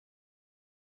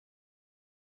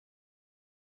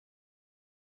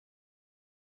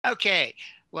Okay,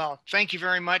 well, thank you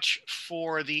very much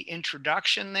for the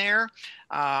introduction there.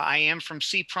 I am from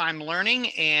Cprime Learning,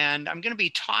 and I'm going to be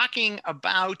talking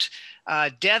about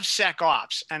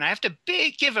DevSecOps. And I have to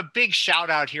give a big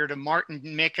shout out here to Martin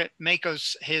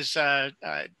Makos, his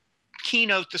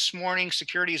keynote this morning,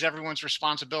 security is everyone's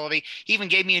responsibility. He even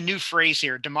gave me a new phrase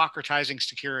here, democratizing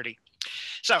security.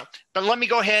 So, but let me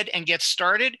go ahead and get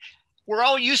started. We're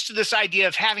all used to this idea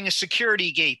of having a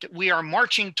security gate that we are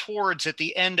marching towards at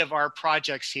the end of our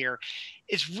projects here.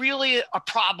 It's really a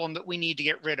problem that we need to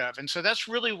get rid of. And so that's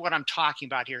really what I'm talking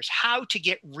about here is how to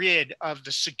get rid of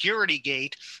the security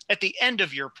gate at the end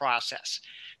of your process.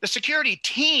 The security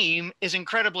team is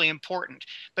incredibly important,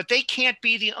 but they can't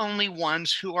be the only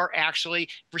ones who are actually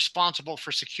responsible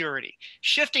for security.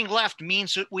 Shifting left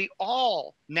means that we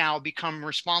all now become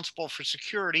responsible for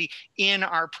security in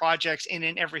our projects and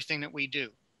in everything that we do.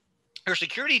 Our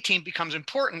security team becomes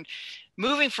important,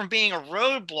 moving from being a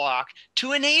roadblock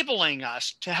to enabling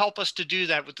us to help us to do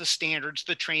that with the standards,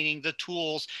 the training, the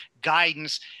tools,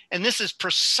 guidance. And this is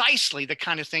precisely the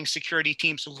kind of thing security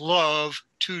teams love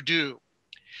to do.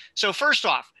 So first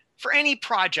off, for any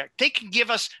project, they can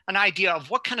give us an idea of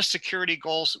what kind of security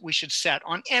goals we should set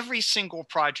on every single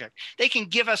project. They can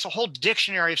give us a whole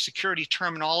dictionary of security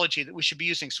terminology that we should be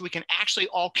using so we can actually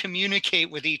all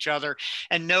communicate with each other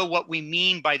and know what we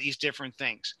mean by these different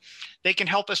things. They can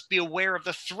help us be aware of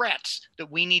the threats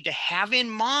that we need to have in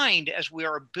mind as we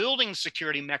are building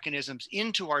security mechanisms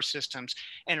into our systems,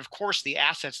 and of course, the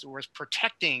assets that we're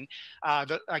protecting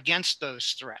against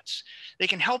those threats. They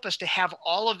can help us to have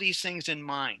all of these things in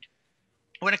mind.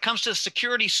 When it comes to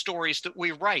security stories that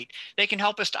we write, they can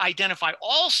help us to identify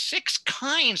all 6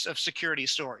 kinds of security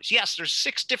stories. Yes, there's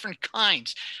 6 different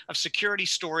kinds of security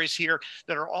stories here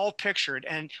that are all pictured,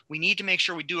 and we need to make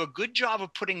sure we do a good job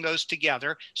of putting those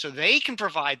together so they can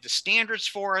provide the standards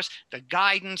for us, the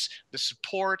guidance, the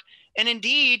support, and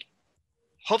indeed,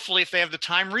 hopefully, if they have the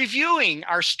time, reviewing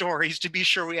our stories to be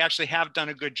sure we actually have done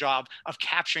a good job of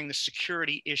capturing the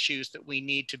security issues that we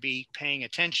need to be paying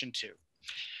attention to.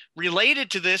 Related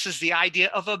to this is the idea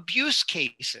of abuse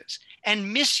cases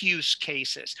and misuse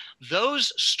cases.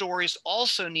 Those stories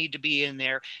also need to be in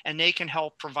there, and they can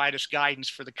help provide us guidance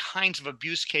for the kinds of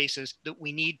abuse cases that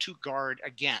we need to guard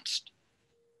against.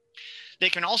 They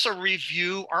can also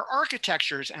review our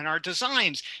architectures and our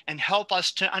designs and help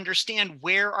us to understand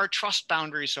where our trust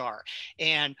boundaries are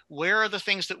and where are the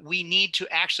things that we need to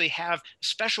actually have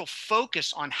special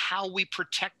focus on how we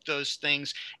protect those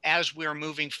things as we're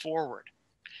moving forward.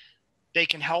 They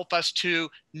can help us to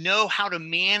know how to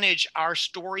manage our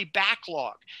story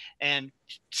backlog and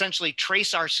essentially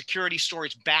trace our security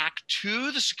stories back to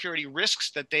the security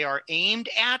risks that they are aimed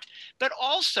at, but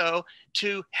also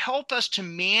to help us to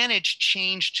manage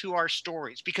change to our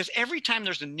stories. Because every time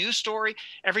there's a new story,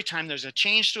 every time there's a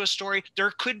change to a story,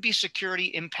 there could be security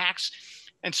impacts.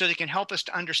 And so they can help us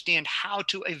to understand how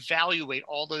to evaluate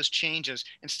all those changes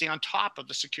and stay on top of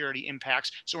the security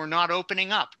impacts so we're not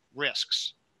opening up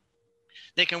risks.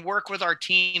 They can work with our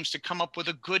teams to come up with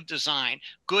a good design,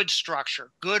 good structure,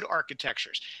 good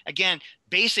architectures. Again,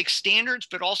 basic standards,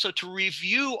 but also to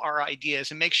review our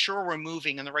ideas and make sure we're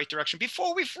moving in the right direction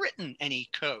before we've written any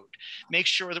code. Make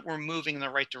sure that we're moving in the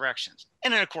right directions.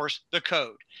 And then, of course, the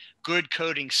code. Good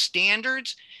coding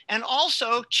standards, and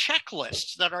also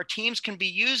checklists that our teams can be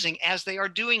using as they are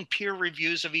doing peer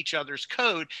reviews of each other's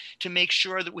code to make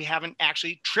sure that we haven't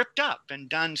actually tripped up and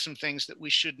done some things that we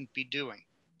shouldn't be doing.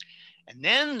 And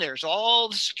then there's all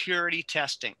the security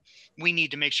testing. We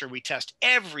need to make sure we test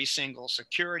every single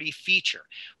security feature.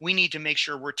 We need to make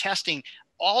sure we're testing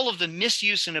all of the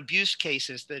misuse and abuse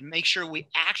cases that make sure we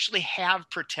actually have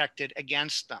protected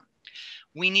against them.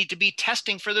 We need to be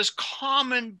testing for those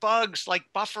common bugs like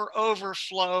buffer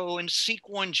overflow and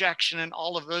SQL injection and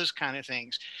all of those kind of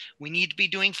things. We need to be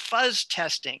doing fuzz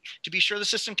testing to be sure the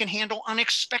system can handle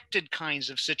unexpected kinds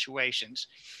of situations.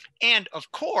 And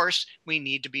of course, we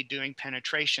need to be doing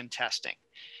penetration testing.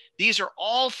 These are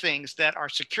all things that our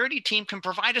security team can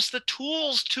provide us the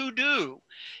tools to do.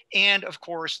 And of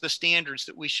course, the standards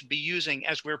that we should be using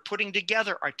as we're putting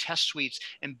together our test suites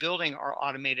and building our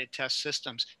automated test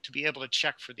systems to be able to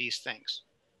check for these things.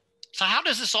 So how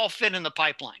does this all fit in the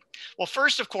pipeline? Well,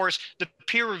 first, of course, the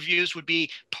peer reviews would be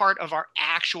part of our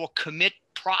actual commit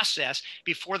process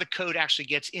before the code actually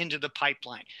gets into the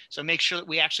pipeline. So make sure that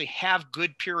we actually have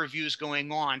good peer reviews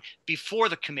going on before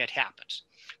the commit happens.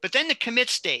 But then the commit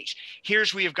stage,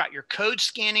 here's where you've got your code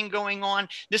scanning going on.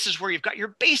 This is where you've got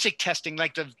your basic testing,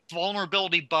 like the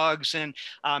vulnerability bugs and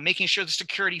making sure the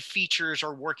security features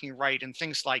are working right and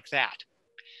things like that.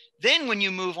 Then when you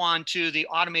move on to the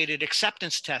automated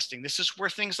acceptance testing, this is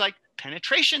where things like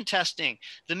penetration testing,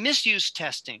 the misuse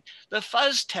testing, the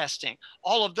fuzz testing,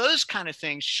 all of those kind of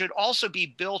things should also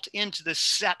be built into the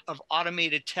set of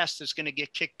automated tests that's going to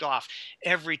get kicked off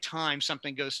every time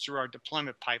something goes through our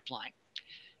deployment pipeline.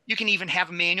 You can even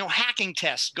have manual hacking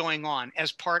tests going on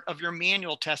as part of your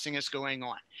manual testing that's going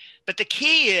on. But the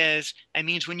key is, that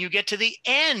means when you get to the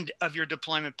end of your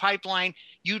deployment pipeline,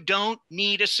 you don't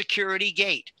need a security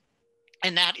gate.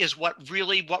 And that is what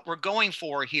we're going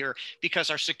for here,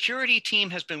 because our security team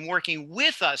has been working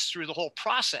with us through the whole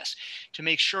process to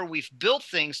make sure we've built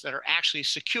things that are actually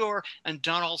secure and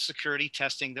done all security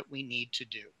testing that we need to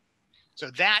do.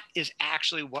 So that is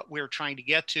actually what we're trying to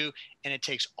get to, and it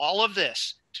takes all of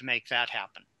this to make that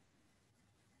happen.